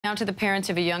Now to the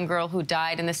parents of a young girl who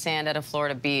died in the sand at a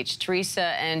Florida beach. Teresa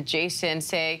and Jason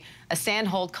say a sand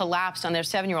hold collapsed on their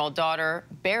 7-year-old daughter,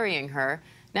 burying her.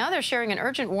 Now they're sharing an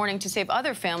urgent warning to save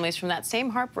other families from that same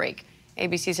heartbreak.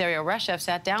 ABC's Ariel Reshef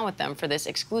sat down with them for this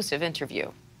exclusive interview.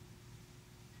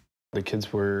 The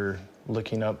kids were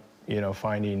looking up,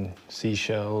 finding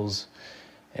seashells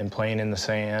and playing in the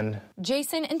sand.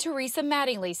 Jason and Teresa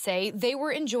Mattingly say they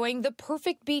were enjoying the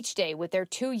perfect beach day with their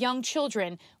 2 young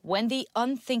children when the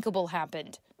unthinkable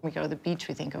happened. We go to the beach,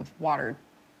 we think of water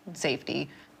safety,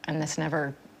 and this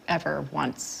never, ever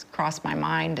once crossed my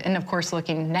mind. And of course,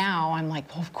 looking now, I'm like,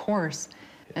 well, of course.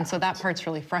 And so that part's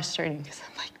really frustrating because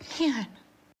I'm like, man.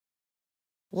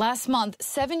 Last month,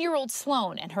 7-year-old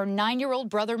Sloan and her 9-year-old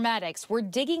brother Maddox were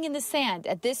digging in the sand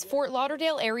at this Fort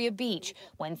Lauderdale area beach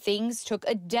when things took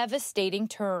a devastating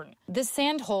turn. The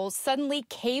sand holes suddenly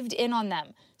caved in on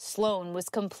them. Sloan was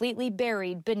completely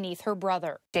buried beneath her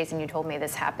brother. Jason, you told me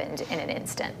this happened in an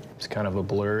instant. It's kind of a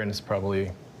blur, and it's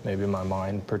probably maybe my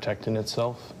mind protecting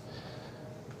itself,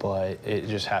 but it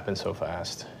just happened so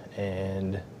fast.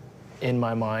 And in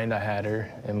my mind, I had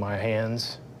her in my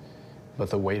hands, but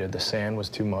the weight of the sand was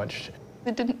too much.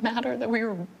 It didn't matter that we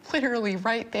were literally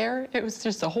right there. It was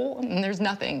just a hole and there's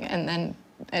nothing. And then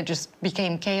it just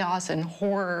became chaos and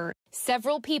horror.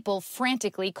 Several people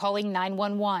frantically calling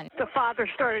 911. The father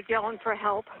started yelling for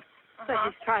help, but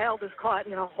his child is caught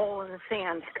in a hole in the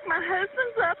sand. My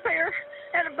husband's up there,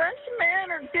 and a bunch of men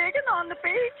are digging on the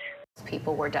beach.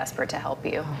 People were desperate to help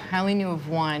you. I only knew of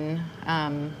one.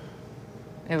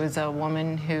 It was a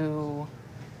woman who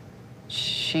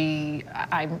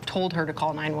I told her to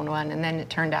call 911, and then it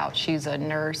turned out she's a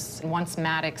nurse. Once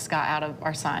Maddox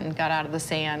our son got out of the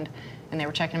sand, and they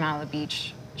were checking him out of the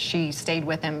beach, she stayed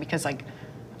with him because,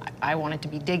 I wanted to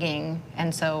be digging,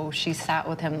 and so she sat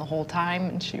with him the whole time,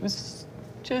 and she was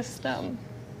just,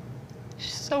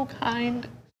 she's so kind.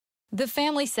 The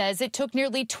family says it took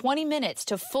nearly 20 minutes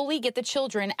to fully get the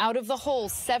children out of the hole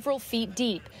several feet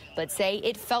deep, but say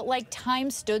it felt like time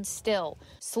stood still.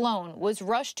 Sloan was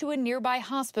rushed to a nearby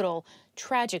hospital.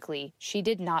 Tragically, she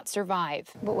did not survive.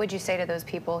 What would you say to those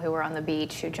people who were on the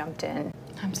beach who jumped in?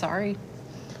 I'm sorry.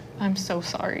 I'm so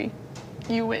sorry.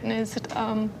 You witnessed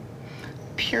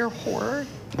pure horror.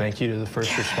 Thank you to the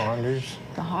first responders.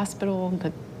 The hospital,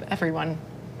 everyone.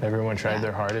 Everyone tried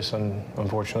their hardest, and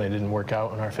unfortunately it didn't work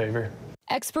out in our favor.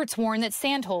 Experts warn that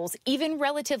sand holes, even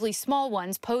relatively small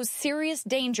ones, pose serious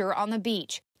danger on the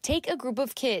beach. Take a group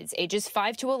of kids ages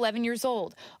 5 to 11 years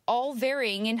old, all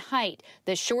varying in height.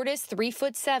 The shortest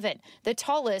 3'7", the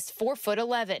tallest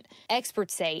 4'11".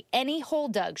 Experts say any hole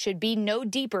dug should be no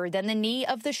deeper than the knee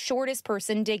of the shortest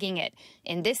person digging it.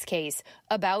 In this case,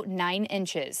 about 9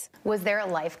 inches. Was there a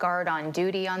lifeguard on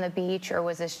duty on the beach, or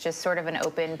was this just sort of an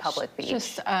open public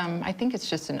beach? I think it's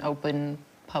just an open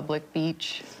public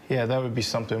beach. Yeah, that would be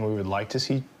something we would like to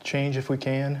see change if we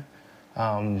can.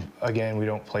 Again, we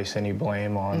don't place any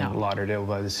blame on Lauderdale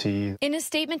by the Sea. In a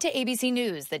statement to ABC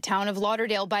News, the town of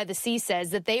Lauderdale by the Sea says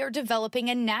that they are developing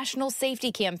a national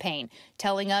safety campaign,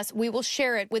 telling us we will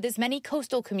share it with as many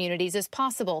coastal communities as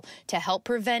possible to help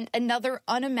prevent another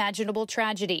unimaginable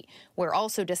tragedy. We're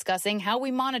also discussing how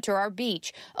we monitor our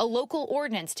beach, a local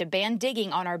ordinance to ban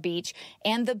digging on our beach,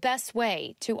 and the best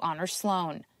way to honor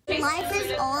Sloan. Life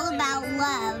is all about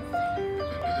love,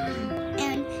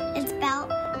 and it's about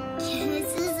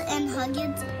kisses and hugs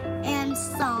and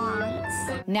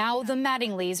songs. Now the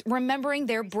Mattingleys remembering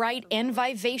their bright and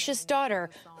vivacious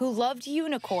daughter who loved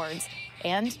unicorns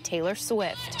and Taylor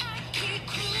Swift.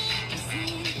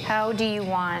 How do you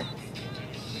want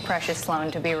precious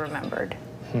Sloan to be remembered?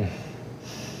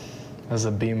 As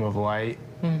a beam of light,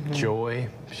 joy.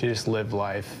 She just lived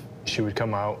life. She would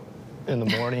come out in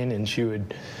the morning and she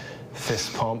would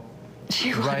fist pump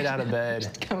right out of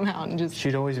bed. Come out and just...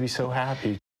 She'd always be so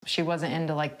happy. She wasn't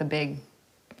into the big,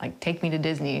 take me to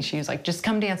Disney. She was like, just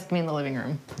come dance with me in the living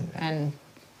room. And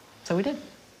so we did.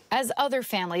 As other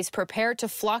families prepare to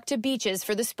flock to beaches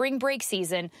for the spring break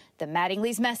season, the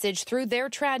Mattingleys' message through their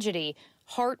tragedy,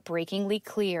 heartbreakingly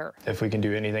clear. If we can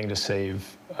do anything to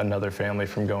save another family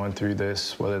from going through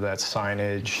this, whether that's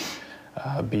signage,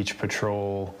 beach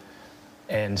patrol,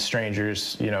 and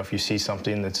strangers, if you see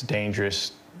something that's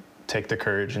dangerous, take the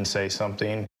courage and say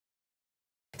something.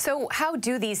 So how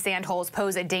do these sand holes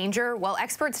pose a danger? Well,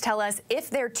 experts tell us if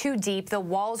they're too deep, the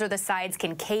walls or the sides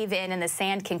can cave in and the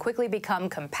sand can quickly become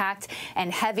compact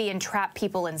and heavy and trap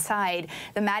people inside.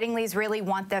 The Mattingleys really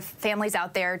want the families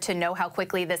out there to know how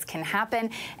quickly this can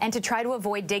happen and to try to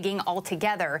avoid digging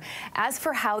altogether. As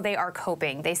for how they are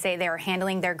coping, they say they are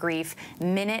handling their grief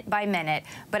minute by minute.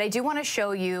 But I do want to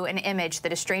show you an image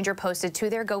that a stranger posted to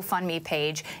their GoFundMe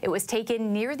page. It was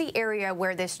taken near the area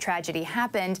where this tragedy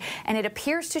happened, and it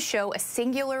appears to show a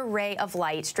singular ray of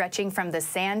light stretching from the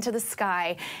sand to the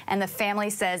sky, and the family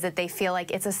says that they feel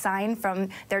like it's a sign from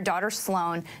their daughter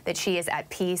Sloan that she is at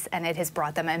peace, and it has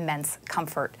brought them immense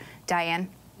comfort. Diane?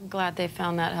 I'm glad they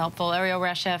found that helpful. Ariel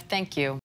Reshef, thank you.